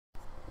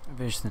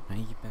Viste na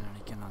iipena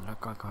ni kena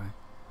rakaka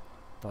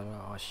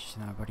tala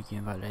asina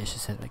barikin vale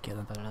se la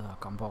kena tala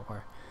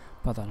kambokar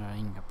patana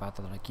inga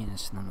patala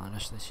kines na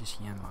nalasta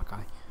sisian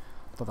makai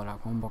tala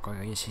komboka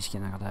ga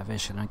sisian ga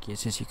vesna ki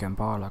sisian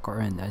pa la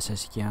korenda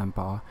sisian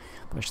pa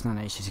pasna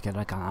na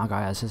sisian kana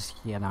ga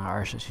sisian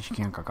arsa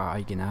sisian ka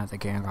igina ta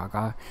ken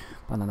ka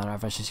panana la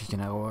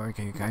sisian or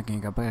ke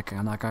ka pa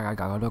kana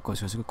ka loko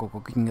su ko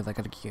kinga ta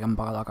ki kan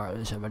pa la ka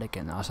se vale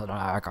ken asa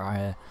la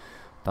ka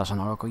taas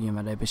on ook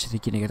iemand die best die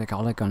kinderen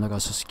alle kan dat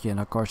als je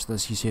naar kort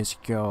dat je ziet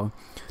je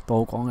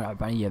toch gewoon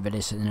bij je wel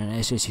eens in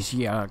een SSC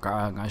ja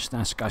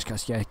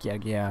als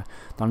ja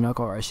dan ook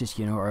als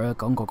je nou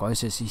kan ook als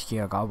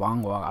je ga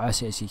wang als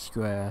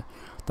je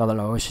dat er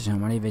los is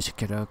maar die weet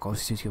je dat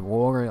kost je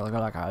worden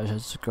dat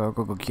als je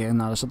ook keer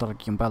naar dat er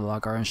een paar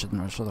lager en zit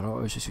naar dat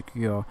als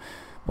je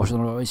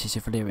Boston is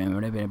verleden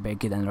met een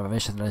keer dan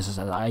was het dus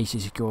dat ijs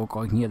is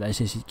ook niet dat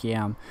is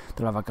keer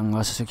terwijl kan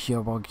was het je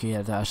ook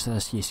keer dat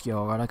is je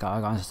ook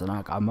kan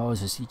dan kan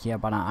Moses is keer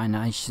bijna een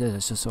ijs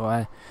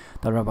zo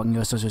dat er bang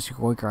is dus je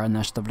ook kan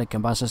naast blik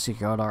en basis je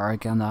daar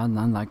kan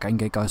dan kan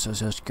je kan zo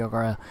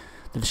je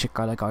dat is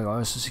kan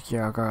als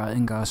je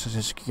in gas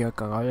is je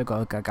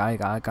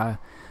kan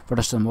voor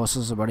de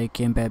mossen maar ik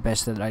ken bij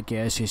beste dat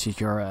is je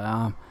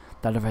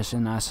dat er was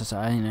een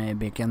assassijn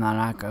bekend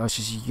als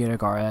je hier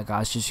kan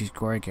als je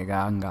score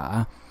kan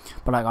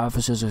maar ik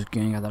als je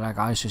kan dat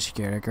als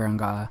je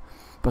kan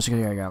pas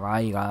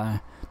ik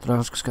ga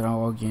terus kan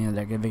ook in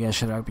de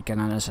weekend ook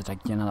bekend als het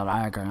kan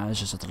dat kan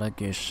als het leuk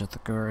is het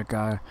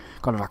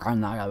kan dat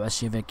kan was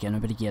je weekend een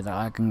beetje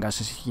dat kan gas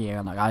is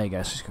hier dan ga je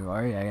gas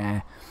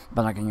score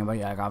maar dan kan je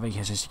bij ga je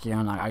is hier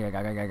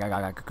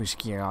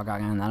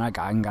dan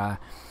ga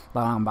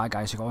barang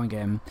bagai sekolah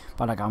game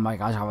pada gambar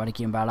gas awal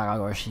kim bala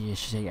gas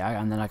si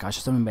and then gas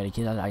tu memberi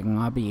kita lagi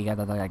ngabi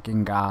kata lagi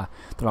enggak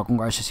terlalu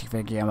kongres si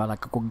game bala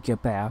kok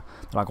kepa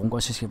terlalu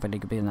kongres si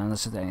game dan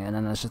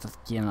setelah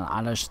kian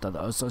alles dat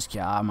osos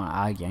kia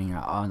ma agen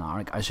on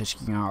gas si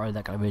game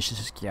dat kalau si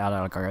kia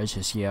gas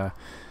si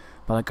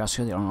pada gas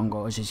dia orang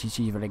gas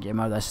si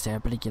game dat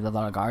setiap kali kita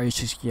gas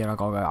si kia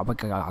apa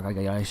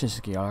gas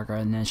si kia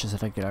dan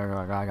setelah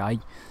kita gas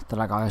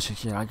terlalu gas si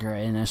kia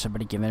dan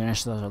seperti game dan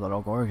setelah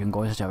logo kan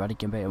gas si balik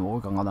game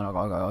mau kan ada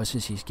gas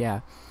si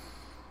kia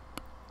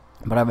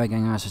berapa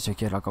gang gas si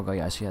kia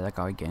gas si ada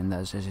game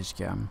dan si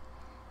kia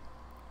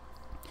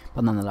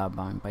pada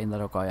nalabang pada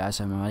nalo gas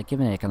sama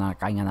game kan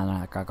kaya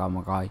nana kakak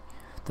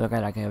tu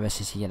kalau kita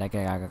besi sih lagi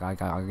agak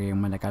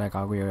mana kalau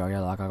kau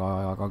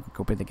ya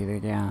kau pede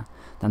kita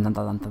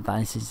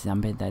dan sih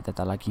sampai dah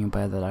lagi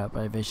pada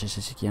besi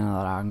sih kian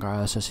orang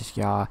kau sih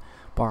kia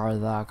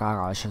pada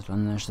kau sih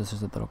dan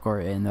sih terukor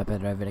in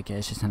pada mereka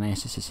sih sana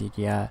sih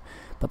kia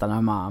pada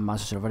nama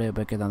masuk server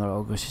berke dan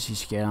logo sih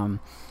kia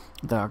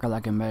da kalau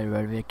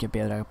kembali ke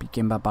pedra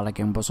pikemba para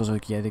que un pozo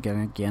kia de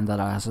que anda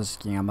la sih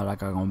kia malah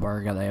kau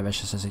berke da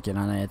besi sih kia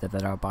nana itu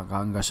terapa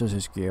kau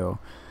sih kia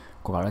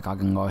kalau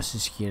kagak ngos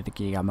sih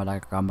ki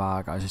gambar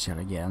sih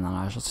lagi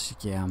anak sih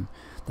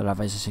terlalu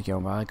banyak sih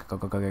orang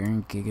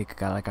kagak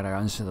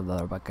kadang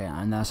sudah pakai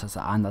anda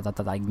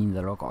tata lagi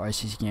dulu kalau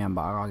sih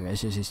gambar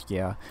sih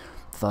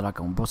terlalu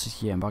kompos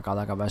sih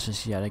kalau kagak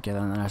sih lagi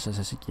anak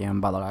sih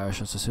gambar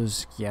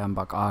sih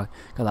gambar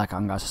kalau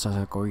kagak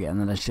sih korea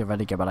anak sih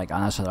lagi balik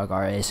anak sih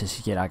kalau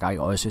sih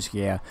kagak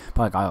sih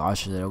pakai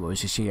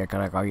sih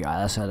kalau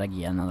kagak sih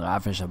lagi anak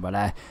sih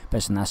balik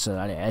bisnis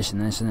lagi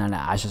sih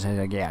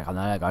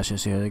kalau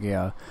sih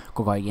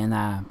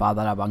kokaina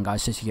pada bangga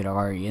sih kira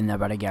ini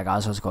pada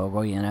gasas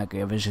kokaina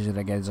que veces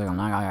de que se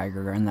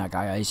gana na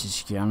kaya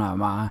sih kira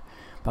nama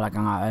pada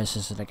kan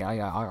sih de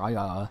kaya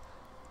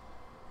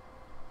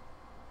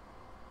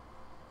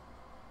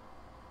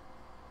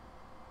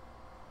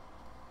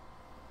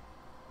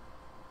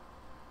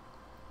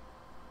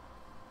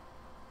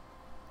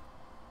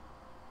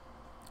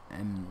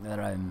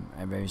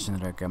version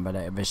de kan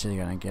pada version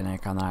kan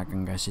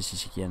kan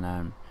sih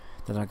kira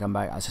terus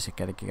kembali asas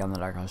kira kan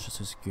lah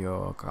sih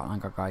kio kan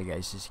kaya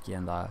sih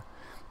kira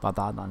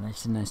pada dan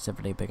sih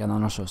seperti pekan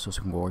orang sih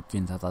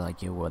ngorkin tata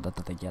lagi udah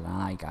tata kira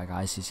naik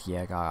kaya sih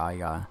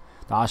kira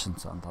tasan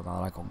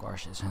tata lah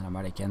kongres sih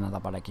mereka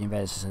nada pada kini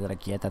sih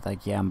lagi tata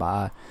kira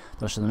bah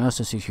terus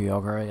sih kio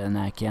kan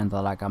kira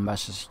tata kembali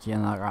sih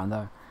kira kan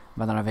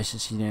pada vez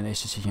sih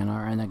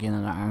kira lagi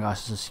nggak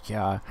sih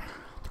kira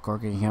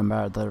korking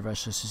hemba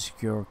terus sih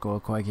kio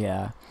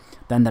kaya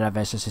dan de la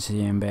vez se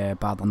siempre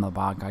para la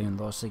vaca y un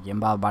dos quien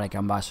va para que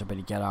ambas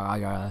pero que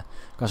haga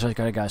cosas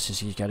que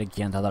si que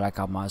quien toda la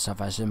cama se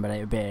fa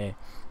siempre be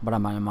para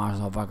más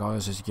la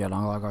vaca se que la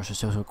vaca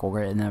se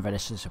coger en el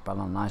verse se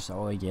para nice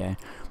oye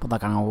para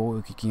que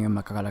no que quien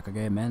me caga la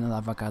que me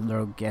la vaca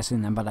lo que es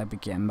en para que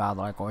quien va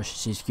la cosa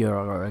si que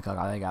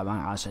que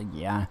van a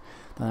seguir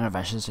dan la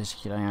vez se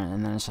que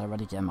en el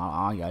server que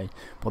mal haga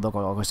puedo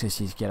colocar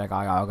si que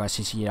haga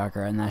si que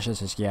en ese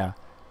se que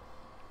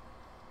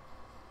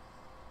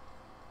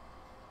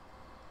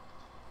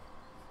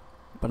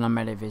Pernah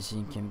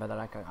visi kim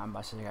badala ka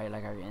ambas ka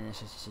ila ka in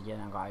sisi sigi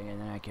na ka in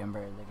na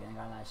kimber de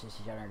kan na sisi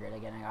ka na gele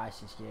kan na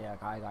sisi ka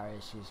ka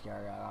sisi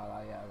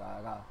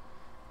ka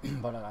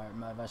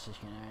Mä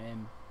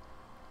väsiskin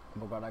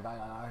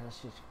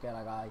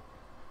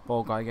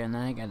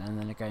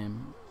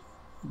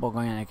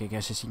Bogoyan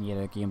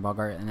Kessikin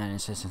Bogger and then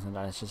assistant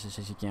that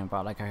Sisikian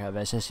Balaka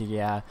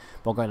Vesisia,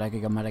 Boga like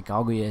a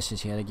Malakagu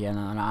Sisia again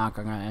and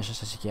Akanga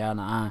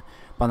Sisikiana,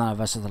 Bana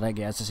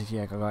Vesatalega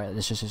Sisikia, the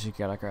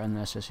Sisikia and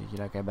the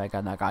Sisikia back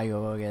and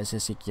Nakayo,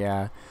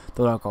 Sisikia,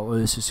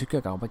 Dorako,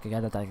 Susuka,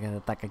 Bakata,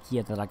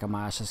 Takakia, like a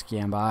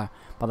Masaskian bar,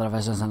 Pada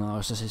Vesas and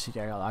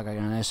Sisikia, like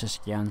an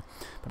Sisikian,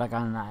 but I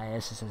can't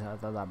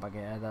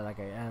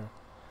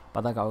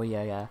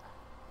Badaka,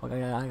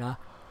 Bagaga.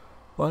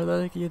 Well,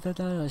 I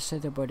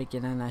said about the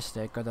kid and I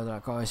said, got a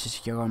car,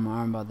 secure on my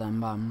arm, but then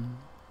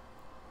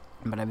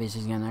but I was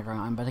again,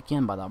 but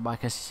again, but I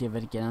back as see it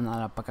again, and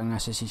I pack and I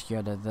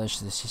secure the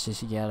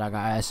Sisikia, like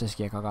I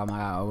Siskia,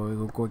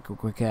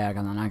 quick,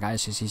 and I got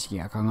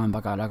Siskia, Kangan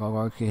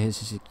Bakara, his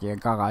Sisikia,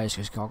 Gaga,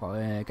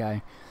 Siskia,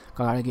 guy.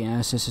 Kagaki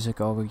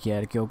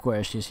Sisiko, Kill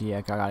questions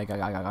here,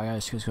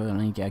 Kagaga,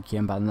 Sisco,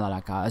 Kim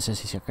Banaka,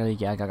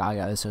 Sisika,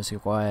 Gaga,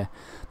 Sisiko,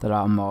 the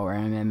Ramo,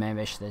 and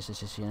maybe this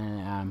is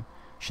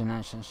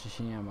Shenanigans,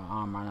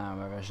 Armana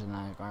version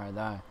like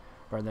that,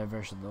 brother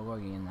versus the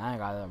Logan, I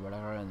got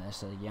whatever, and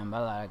this again,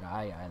 but like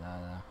I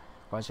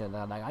question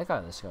that I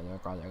got this other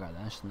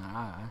got this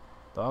now.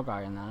 Dog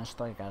and I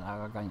strike at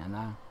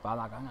Agana,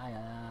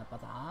 Balagana,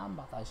 but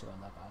I saw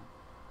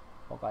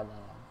that.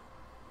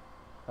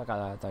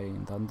 Baka tayo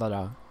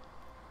tantara.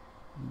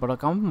 Pero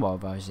kamo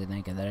ba siya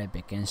na kadare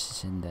bekens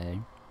sinde.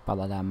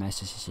 Palala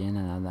message siya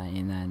na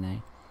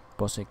ina.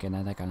 Pose que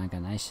nada kana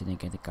siya na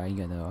kada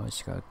kaiga do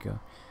skakyo.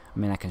 I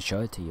mean I can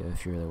show it to you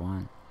if you really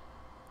want.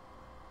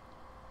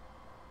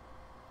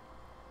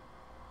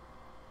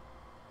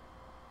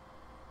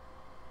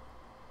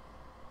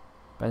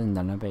 Pero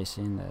na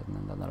basin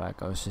na la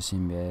ko sa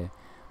simbe.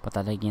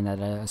 Patatagin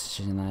na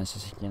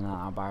siya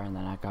na abar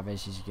na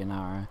nakabesi siya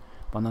na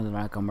Bana the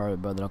Rakamber,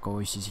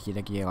 Badroko, Siki,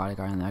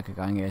 and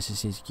Akang,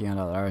 Siki, and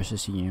other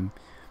Sisium,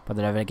 but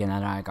the Revegan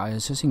and I got a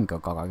Sisinko,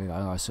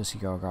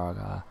 Sisiko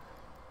Gaga.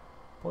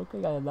 Polka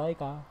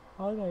Laika,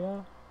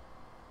 Alga.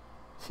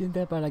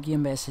 Since but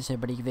again, best a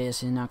brick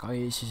vase in Naka,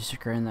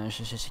 Sisika, and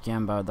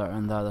Sisikan, but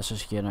and the other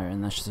Siskinner,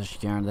 and the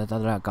Sisikan, the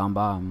other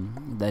Gamba,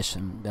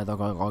 Desum, the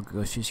dog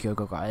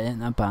Sisiko,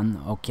 and a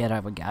pan, or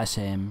Kera gas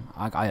him,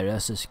 I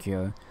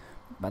secure.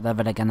 But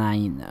if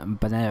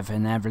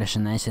an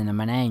evolution is in the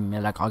name,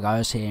 like I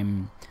got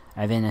him,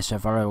 I Venice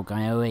of Faro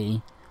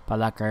Gaioi,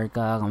 Palaka,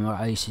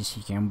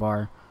 ICC can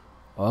bar.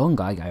 Oh,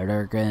 Guy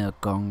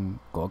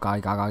go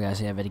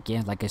Gaga every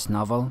game like his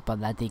novel, but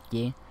that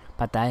dicky,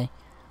 but I,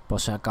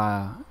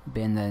 Posaka,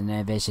 been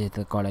the visit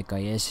the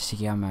Kolaka, yes,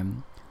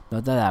 Sikiam,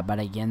 not that, but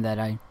again that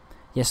I,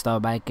 yes, though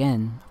back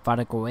in,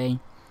 Faraka away,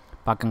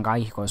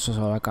 Pakangai goes so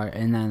like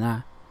in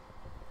and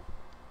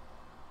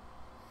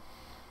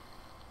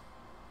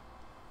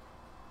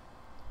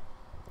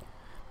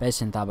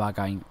Besin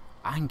tabagai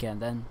angin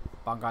dan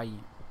bagai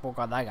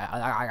buka daga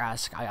I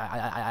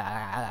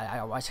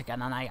was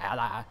again and I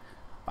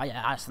by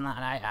asna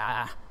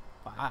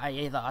by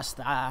the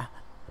star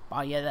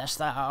by the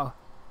star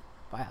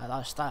by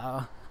the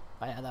star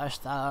by the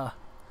star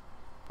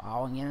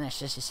bowing in the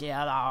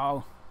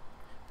Siciliano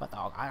but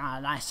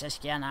I nice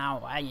skin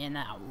now I in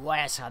a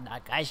west of the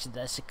guys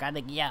the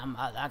Sikadiam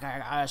like I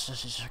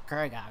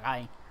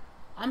guy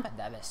I'm the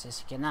best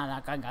skin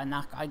like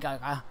I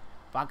got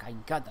Fuck, I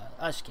got the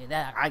Usky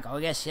there. I go,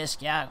 yes,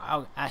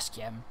 I'll ask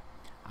him.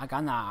 I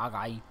got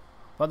I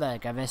for the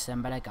Gavis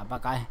and Baraka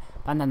Bakai,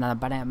 Banana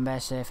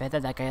Banambas, Feta,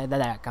 get it,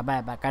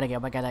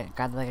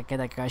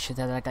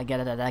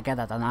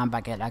 and I'm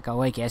back like a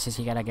week, yes,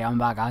 he got a gun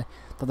back.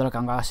 To the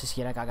Kangas is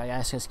here, like I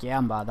guess,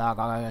 Skiamba, the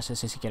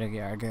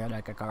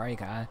like a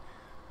Karika.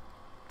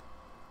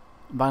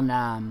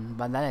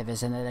 But that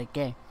is another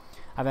gay.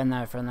 I've been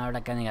there for another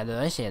getting a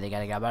delicious. They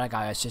gotta get back.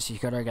 I just see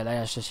good. Get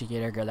a just see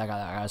good. Like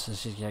I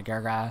just see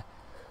good.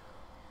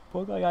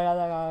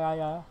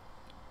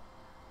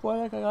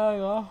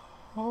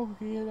 Oh,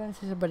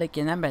 this is a bit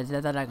of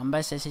that I can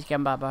best see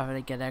can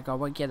Baba get a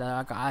go get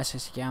a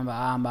gas can but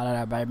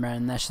I buy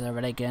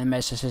necessary again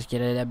messages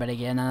get it but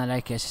again and I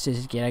guess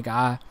this get a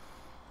guy.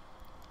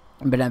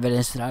 But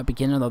evidence that I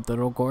begin of the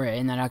rocore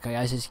and I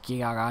guess is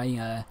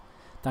Kiga.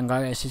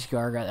 Tanga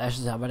Siskia,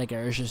 as a very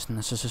gracious and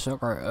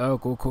Sissoker, oh,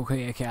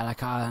 cookie,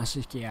 Kalaka,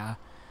 Siskia.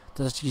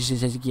 Does she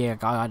say,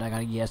 God, I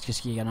got yes,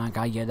 Kiski, and I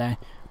got you there.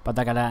 But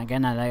I got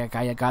again, I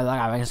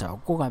got like so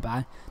cool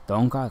about.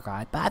 Don't go,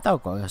 bad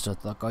go, so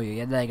the go you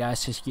get like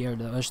Siskia,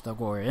 the Usto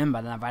go in,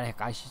 but I very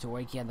guys to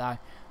wake you there.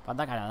 But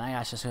I got an eye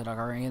as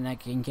a in a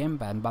king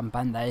camp and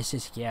Bampanda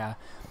Siskia.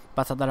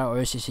 But other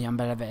Ursis and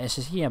better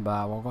Siskia,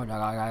 but what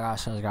got I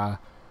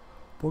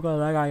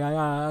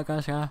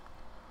got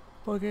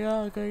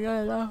Boga. Okay,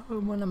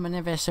 one of my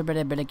nevers a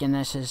bit again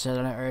as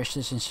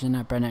Ursus and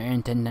Sinapper and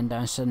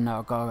Intendant and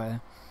no go.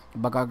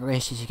 Baka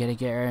Grace is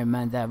getting a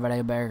man that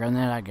very bear and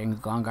I can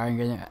go on.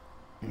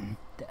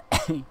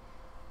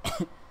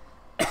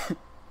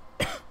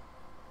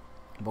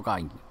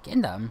 Bokai,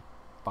 Kendam,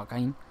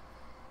 Bakain,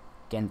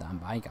 Kendam,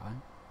 by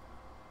God.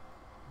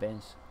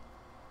 Benz.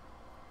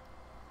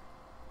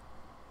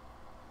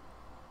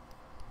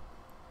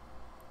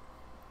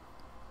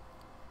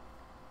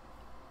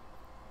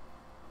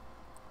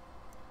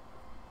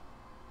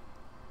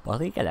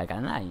 Boleh kada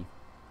kan ai.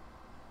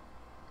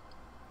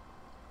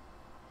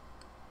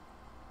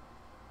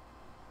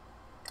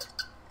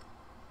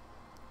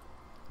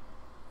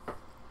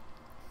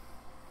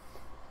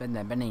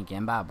 Bên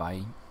game ba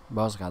bai.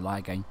 Bos ka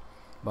like.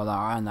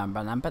 Bola ana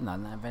banan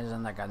banan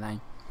vezan da kanai.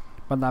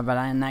 Bola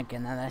banan na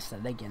kena da sta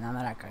de kena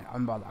na ka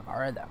on bola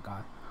ka da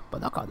ka.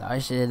 Bola ka da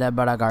shi da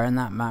bola ka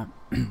na ma.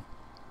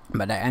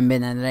 Bada en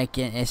benen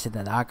reken este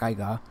da ka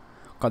ga.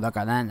 Koda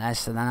kana na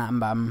sta na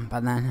bam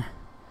banan.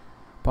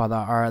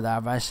 Bola da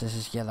vas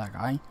is ke da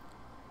ka.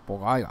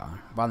 Boga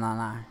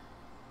banana.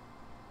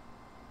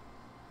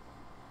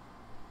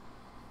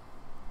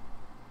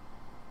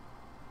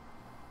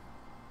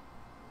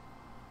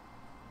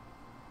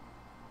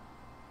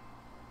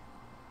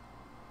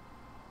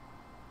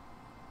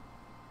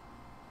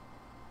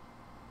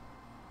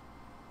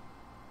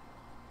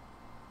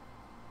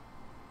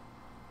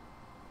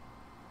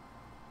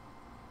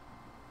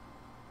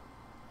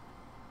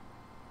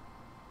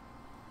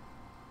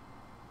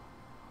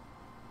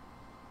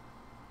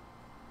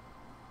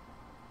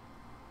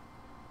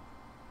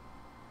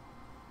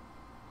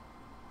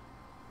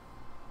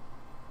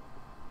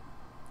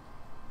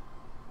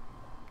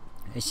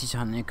 This is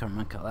honiker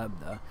mckillop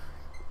though.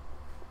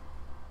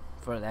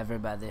 For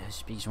everybody who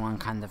speaks one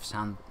kind of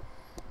sound,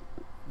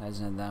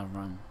 isn't that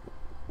wrong?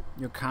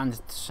 You can't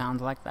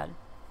sound like that.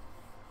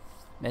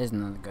 That's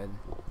not good.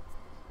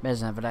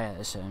 That's not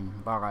very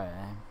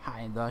bara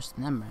high dust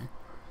number.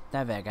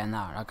 That vägen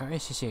nära kan vi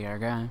se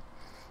här.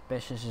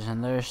 Precis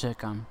som det är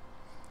kan.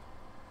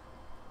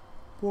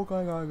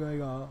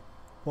 Boga.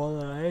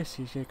 Bola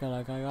esse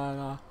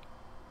chega.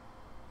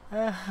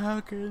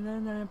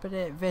 But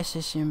it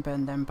vicious and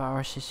then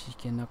power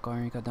shishikin no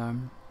going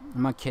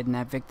I'm a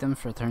kidnap victim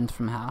returned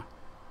from hell.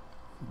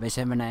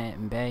 Besemene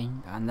and bay,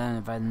 and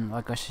then when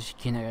like a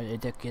shishikina, a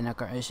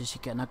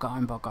shishikina,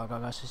 and baka,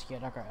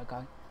 shishikina,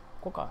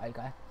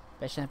 coca,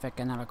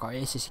 Besenfekina,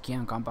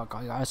 shishikina, gamba,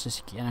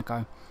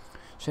 shishikina.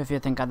 So if you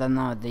think I don't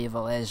know what the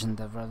evil is and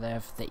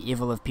the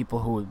evil of people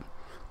who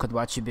could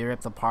watch you be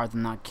ripped apart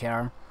and not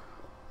care.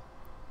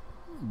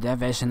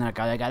 That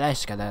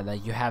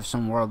you have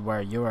some world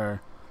where you are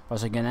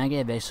basically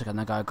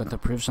going to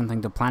prove something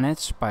to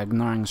planets by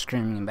ignoring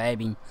screaming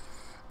baby.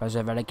 But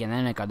like you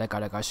know,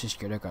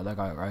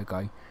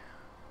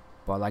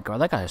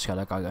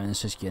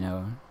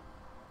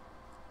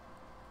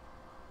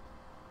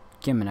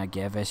 Kim and I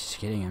gave us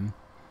kidding him.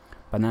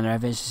 But none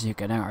of us is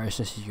getting our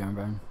sister.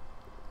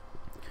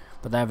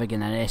 But I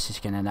begin at S is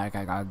getting that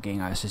I got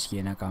getting our sister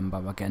and I come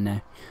back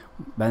again.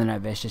 But then I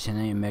wish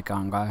to make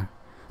on guy.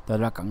 The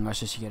ang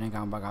sisira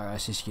kang baga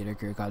sisira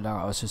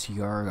kada o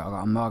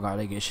sisira amaga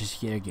like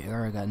sisira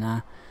ga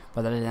na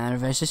padala na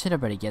sisira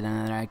bari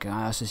keda na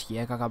ka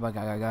sisira ka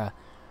baga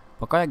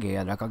paka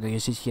ga la ka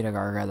sisira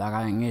ga la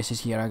ka ng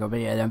sisira ga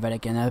bari dan bari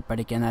kena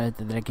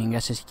the king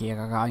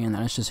sisira ka yan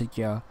na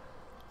sisira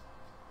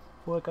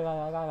paka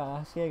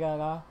ga sisira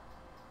ga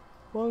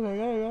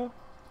paka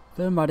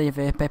the bari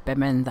pepe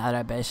men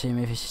that basi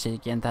me sisira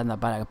kenta na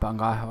para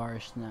panga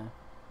horse na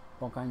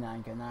Bokan na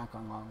kena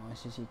kang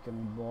sisi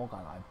kami boka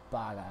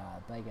para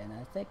baga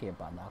na teki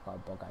pada ka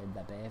boka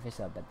da be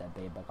fisa beta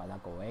be baka la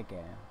ko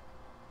eke.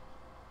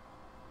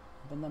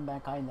 Bendan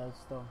ba kind of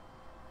sto.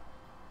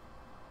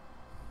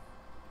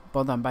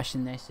 Bodan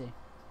bashin nesi.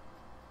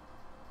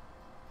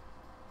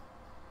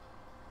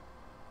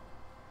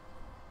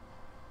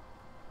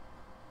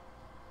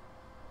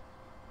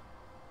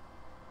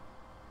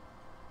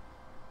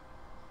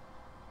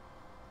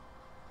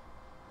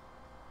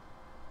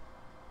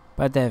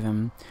 But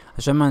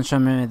someone showed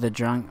me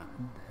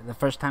the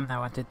first time I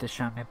wanted to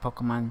show me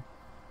Pokemon.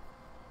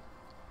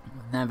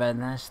 Never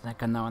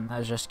like no one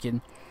has just kid.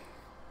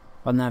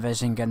 But never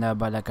thinking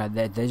about like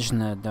they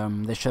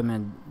showed me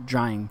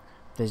drawing.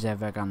 There's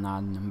ever gonna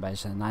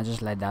and I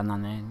just laid down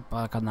on it. But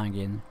I can't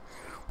again.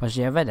 But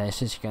yeah,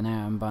 this is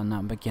gonna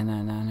not begin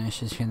and it's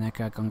just gonna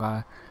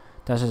go.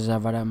 Das is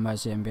ever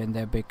and being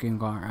the big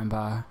and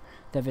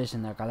the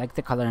vision. I like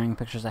the coloring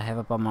pictures I have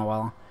up on my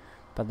wall.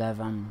 But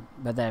I'm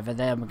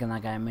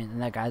gonna I mean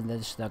like I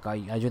just like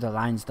I do the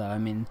lines though, I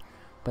mean,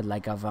 but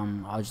like I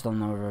just don't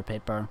know over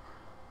paper.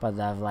 But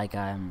I've like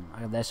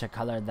there's a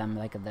color them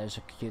like there's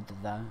a cute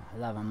I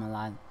love them a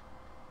lot.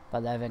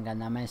 But I've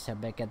gonna miss a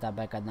big at the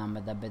back of them,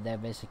 but the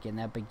basic in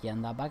epic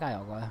and the back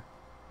and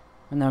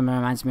it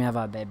reminds me of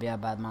a baby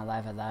about my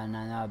life that I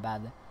know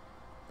about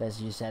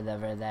this you said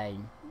every day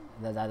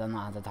that I don't know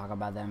how to talk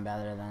about them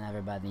better than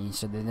everybody.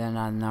 So they do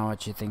not know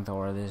what you think the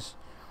world is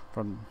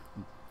from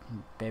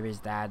baby's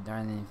dad or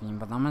anything,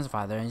 but I'm his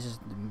father. He's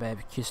just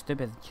baby, cute,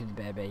 stupid, cute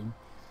baby.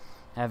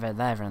 Every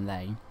different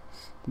day,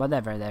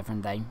 whatever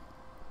different day.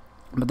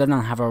 But they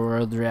don't have a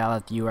world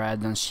reality where I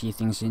don't see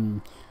things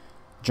in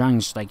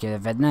drawings like a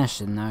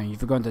witness. And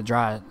if you're going to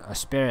draw a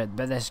spirit,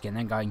 but this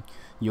can going,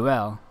 you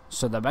will.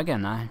 So the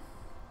begin, I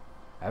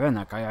don't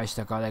know. I used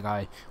to call the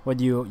guy. What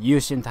do you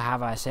seem to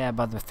have a say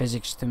about the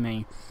physics to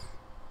me?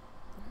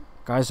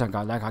 Guys, I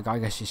got like I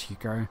guess she's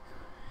here.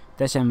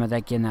 This is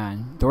like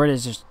the word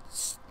is just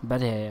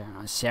but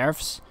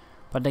serfs,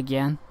 but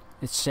again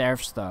it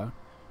serfs though.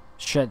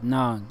 Shit,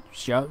 no.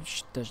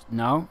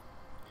 No?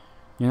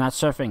 You're not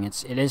surfing,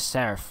 it is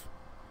surf.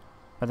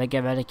 But I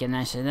give it a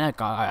nice Bond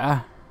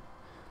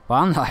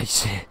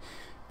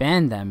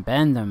bend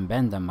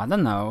them. I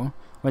don't know.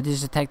 What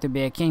does it take to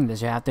be a king?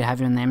 Does you have to have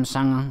your name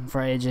sung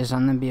for ages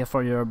on them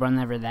before you were born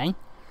every day?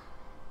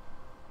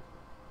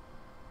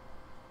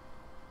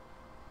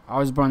 I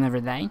was born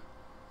every day.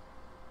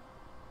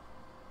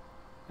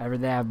 Every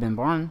day I've been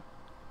born.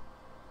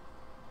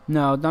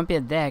 No, don't be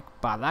a dick,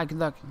 but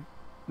look,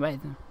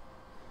 wait.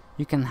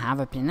 You can have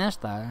a penis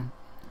though.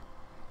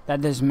 That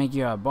doesn't make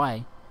you a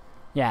boy.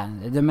 Yeah,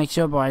 it makes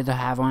you a boy to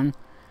have one.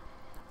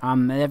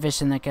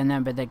 Everything that can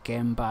never the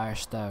game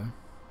bars though.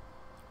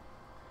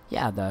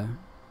 Yeah, though.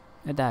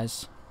 It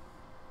does.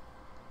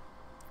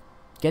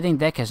 Getting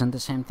dick isn't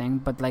the same thing,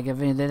 but like if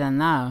you didn't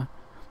know.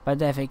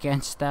 But if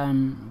against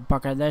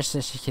bakar there's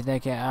this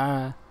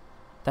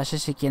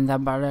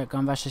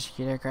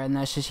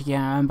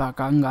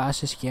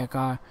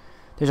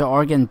there's an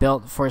organ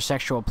built for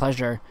sexual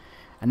pleasure,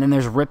 and then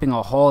there's ripping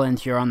a hole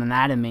into your own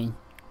anatomy.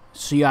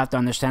 So you have to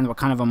understand what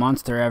kind of a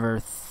monster ever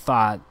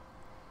thought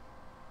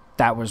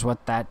that was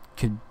what that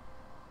could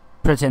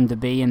pretend to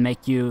be and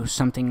make you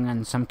something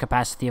in some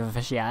capacity of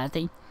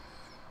officiality.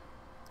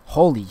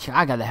 Holy,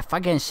 I got that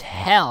fucking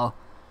hell.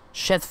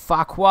 Shit,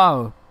 fuck,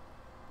 whoa.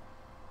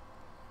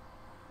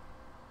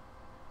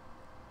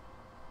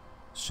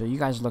 So you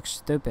guys look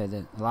stupid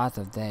a lot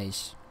of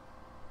days.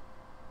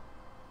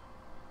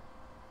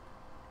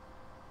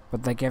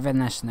 But like I've had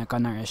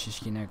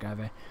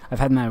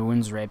my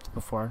wounds raped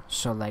before,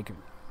 so like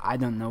I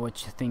don't know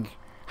what you think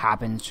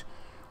happens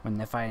when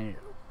if I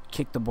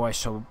kick the boy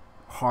so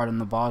hard on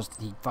the balls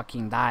that he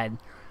fucking died.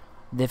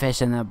 Like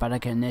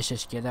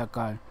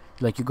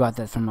you got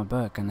that from a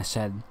book, and I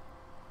said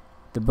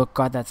the book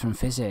got that from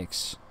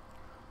physics.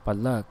 But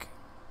look,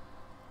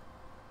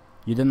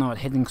 you don't know what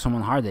hitting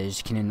someone hard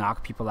is. Can you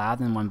knock people out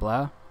in one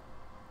blow?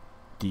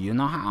 Do you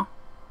know how?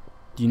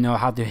 Do you know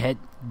how to hit?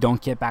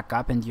 Don't get back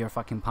up into your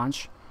fucking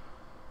punch.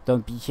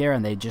 Don't be here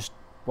and they just,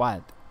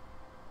 what?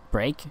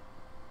 Break?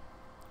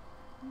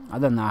 I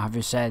don't know, have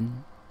you said?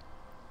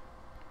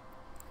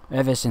 Do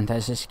you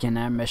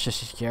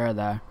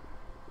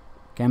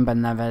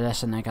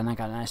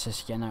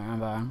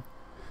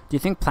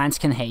think plants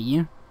can hate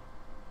you?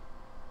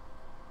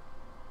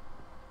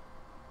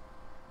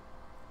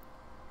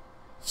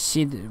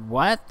 See,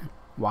 what?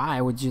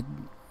 Why would you?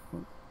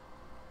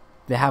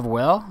 They have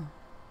will?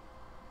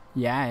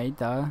 Yeah,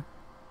 duh.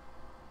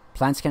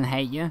 Plants can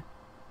hate you?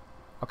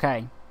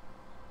 Okay.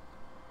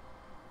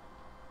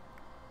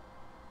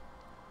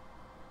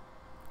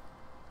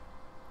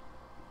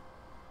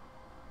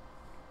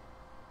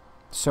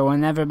 So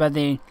when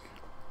everybody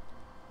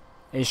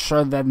is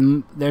sure that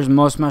there's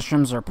most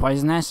mushrooms are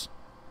poisonous,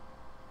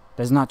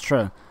 that's not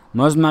true.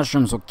 Most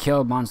mushrooms will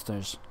kill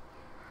monsters.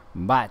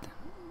 But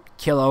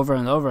kill over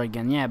and over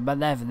again, yeah,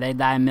 but if they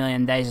die a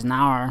million days an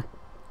hour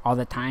all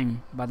the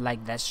time, but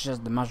like that's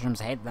just the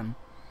mushrooms hate them.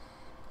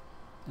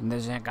 And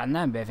there's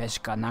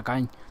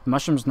the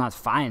mushroom's not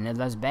fine, it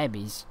loves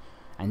babies,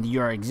 and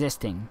you're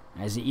existing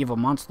as an evil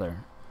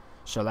monster,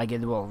 so like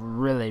it will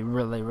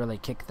really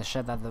kick the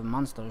shit out of the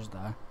monsters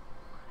though.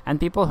 And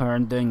people who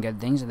aren't doing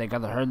good things, they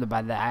got hurt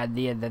by the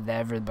idea that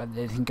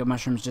they think a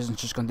mushrooms isn't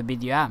just going to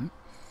beat you up. You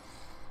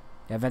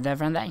have a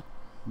different day.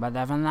 But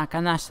even like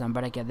a nice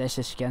number like this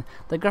is again.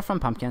 The girl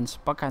from Pumpkins,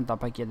 but can't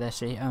top like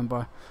this.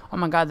 Oh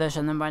my god, there's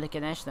a number like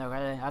this.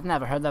 I've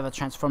never heard of a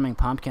transforming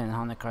pumpkin in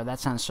honiker. That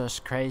sounds so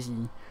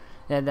crazy.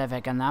 Let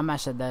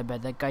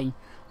the guy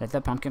let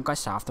the pumpkin go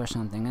soft or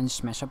something and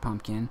smash a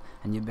pumpkin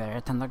and you bury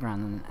it on the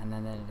ground and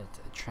then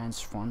it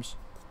transforms.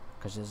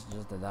 Because it's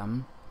just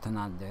dumb to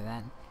not do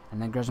that.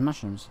 And then grows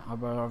mushrooms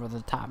over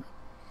the top.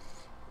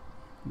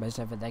 But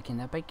if they can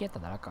get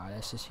that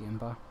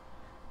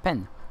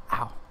pen.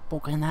 Ow.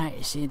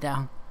 I see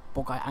down.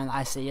 And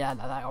I see that.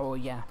 Oh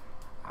yeah.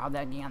 How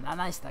that again?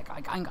 Nice. Like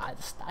I got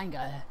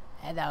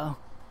hello.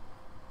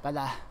 But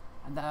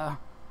hello.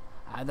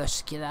 The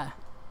skiller.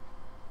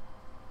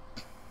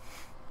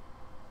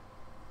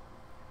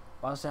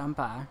 What's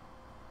up?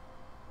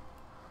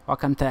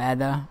 Welcome to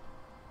Edo.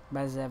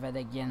 But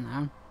again,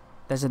 huh?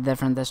 There's a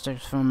different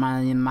district from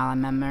my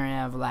memory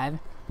of life.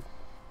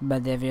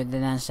 But if you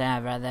didn't say I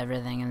read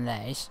everything in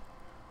this,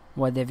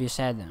 what if you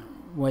said?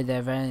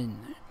 Whatever.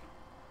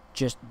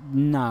 Just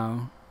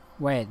no.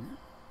 Wait.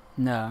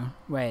 No.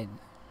 Wait.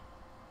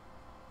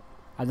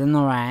 I don't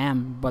know where I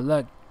am, but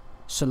look.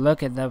 So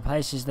look at the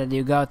places that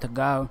you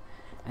go,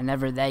 and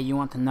every day you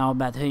want to know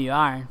about who you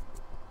are.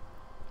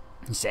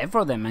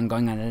 Several of them and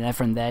going on a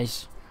different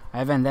days. I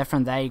have a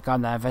different day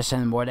called the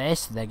vision what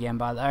is the game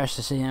about Earth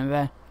to see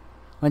him.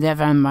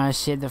 Whatever I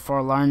see the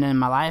forlorn in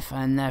my life,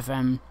 and if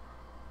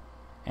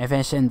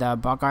it's in the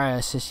bugger,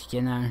 it's just,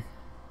 you know,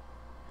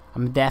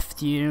 I'm deaf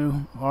to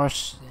you, or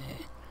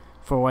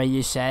for what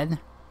you said.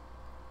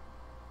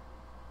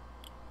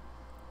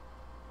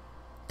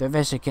 What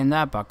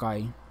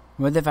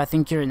if I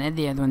think you're an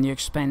idiot when you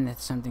explain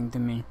that something to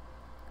me?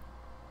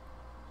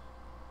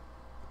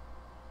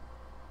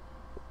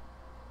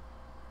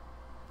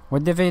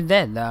 What if he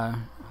did? I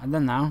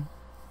don't know.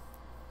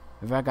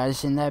 If that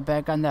guy's in there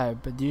back on there,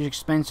 but do you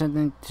explain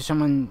something to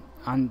someone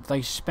on, like,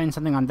 explain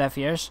something on deaf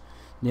ears?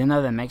 Do you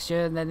know that makes you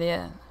an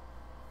idiot?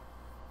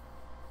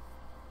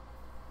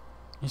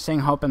 You're saying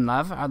hope and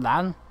love out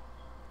loud?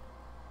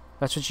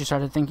 That's what you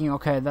started thinking?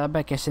 Okay, that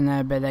back is in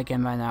there bed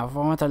again by now. If I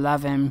want to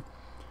love him,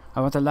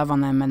 I want to love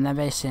on him and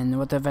never sin.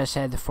 What have I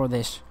said for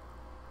this?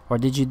 Or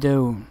did you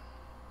do?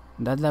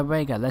 That la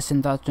wega, let's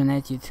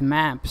indoctrinate you to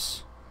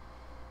maps.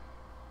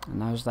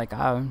 And I was like,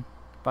 oh,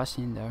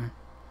 passing there.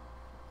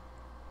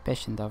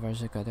 Patient over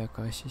the other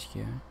cases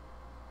here.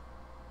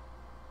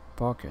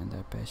 Poker and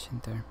the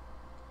patient there.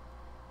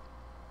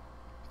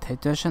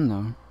 Take this and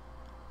no.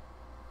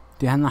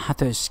 Do you know how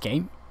to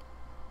escape?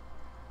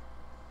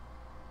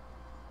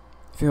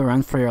 If you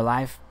run for your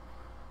life,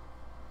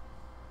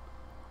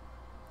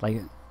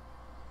 like,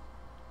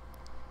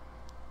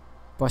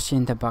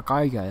 passing the back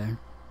there.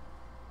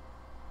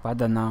 But I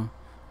don't know.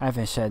 As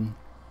I said,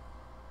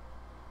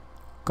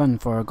 gone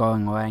for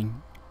going away.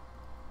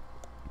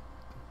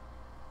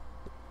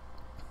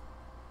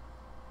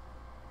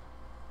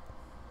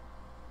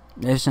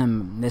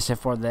 Listen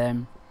for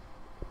them.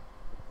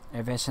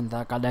 If I send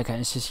that guy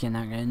can see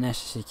na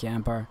necessary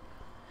camper.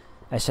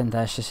 I send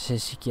that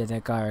she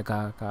get car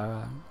ganga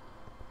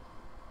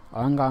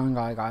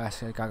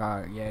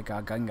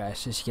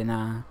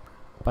siskina.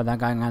 But I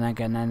ganga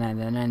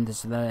and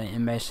this the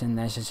invasion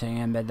necessary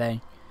and bed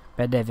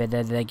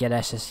they get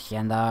us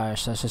and are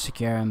so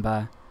secure and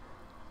by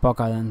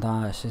Poca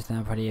and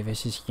system for the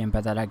efficiency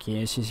but that I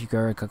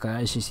secure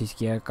kaka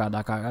secure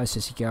kadaka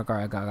secure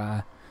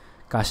karaga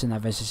Casting a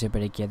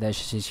Mississippi kid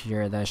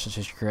secure the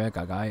secure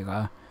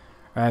gaga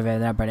rather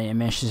than but it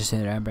meshes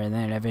in but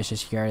then if it's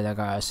secure the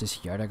gas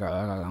secure the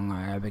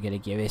gaga begin to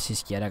give it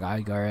secure the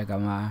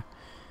gaga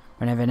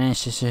whenever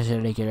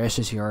necessarily get us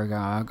secure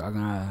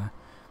gaga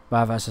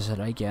Bavas is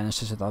like and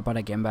it's but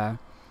again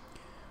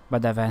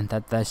but the event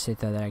that's it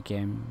that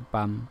again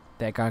bam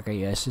the gaga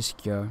is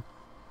secure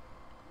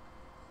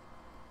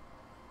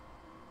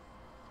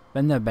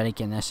when the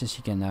bacon is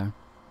secure now.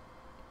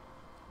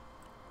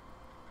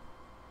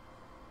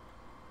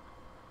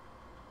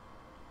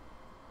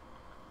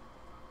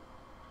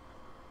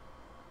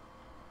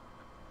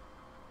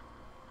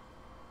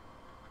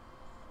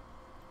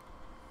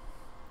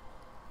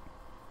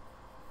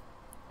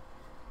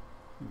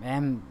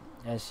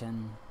 Is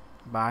in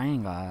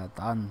buying a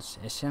dance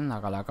is in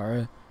like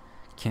a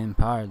can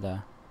part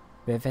the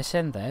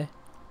vision there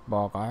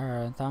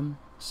bogar them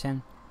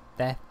sin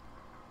death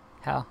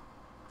hell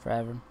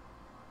forever.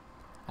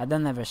 I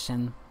don't ever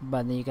sin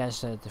but you guys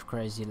said the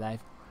crazy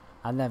life.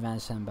 I never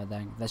sin but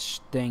that's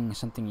doing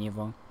something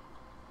evil.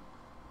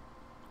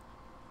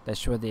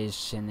 That's what is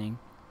sinning.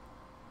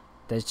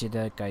 That's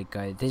the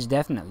guy. There's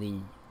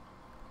definitely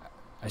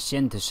a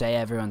sin to say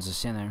everyone's a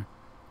sinner.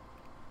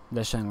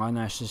 Listen, I'm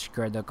not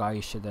scared the guy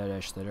should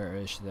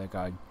the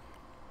guy.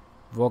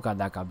 Voka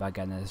daka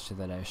bagana should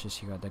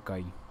the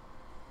guy.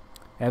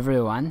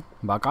 Everyone,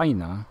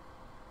 bakaina.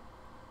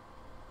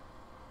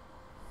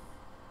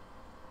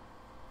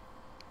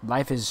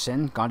 Life is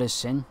sin, God is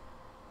sin.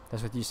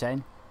 That's what you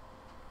said?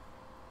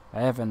 I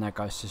haven't that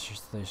guy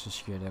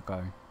scared the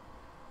guy.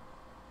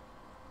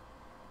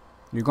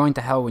 You're going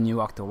to hell when you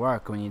walk to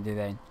work when you do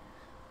that.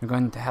 You're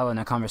going to hell in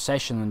a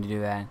conversation when you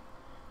do that.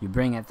 You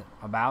bring it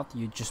about,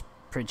 you just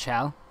preach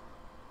hell.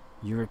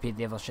 You repeat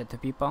devil shit to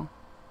people.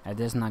 It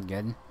is not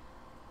good.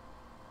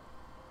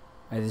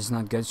 It is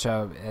not good,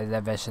 so the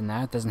version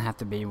now doesn't have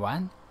to be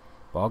one.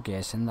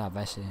 Okay, send that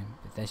version.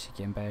 But this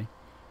can be.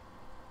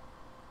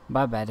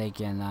 But bad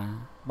again,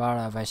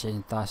 bara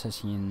version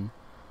tasses in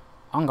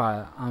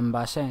Anga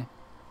ambase.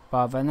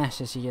 But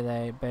Vanessa see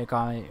the big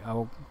guy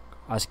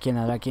as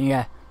kina looking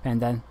at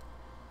pendant.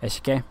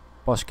 Escape,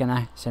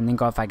 Poskana, sending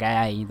off a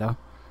guy either.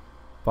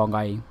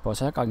 Pongai,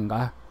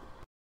 Posaka.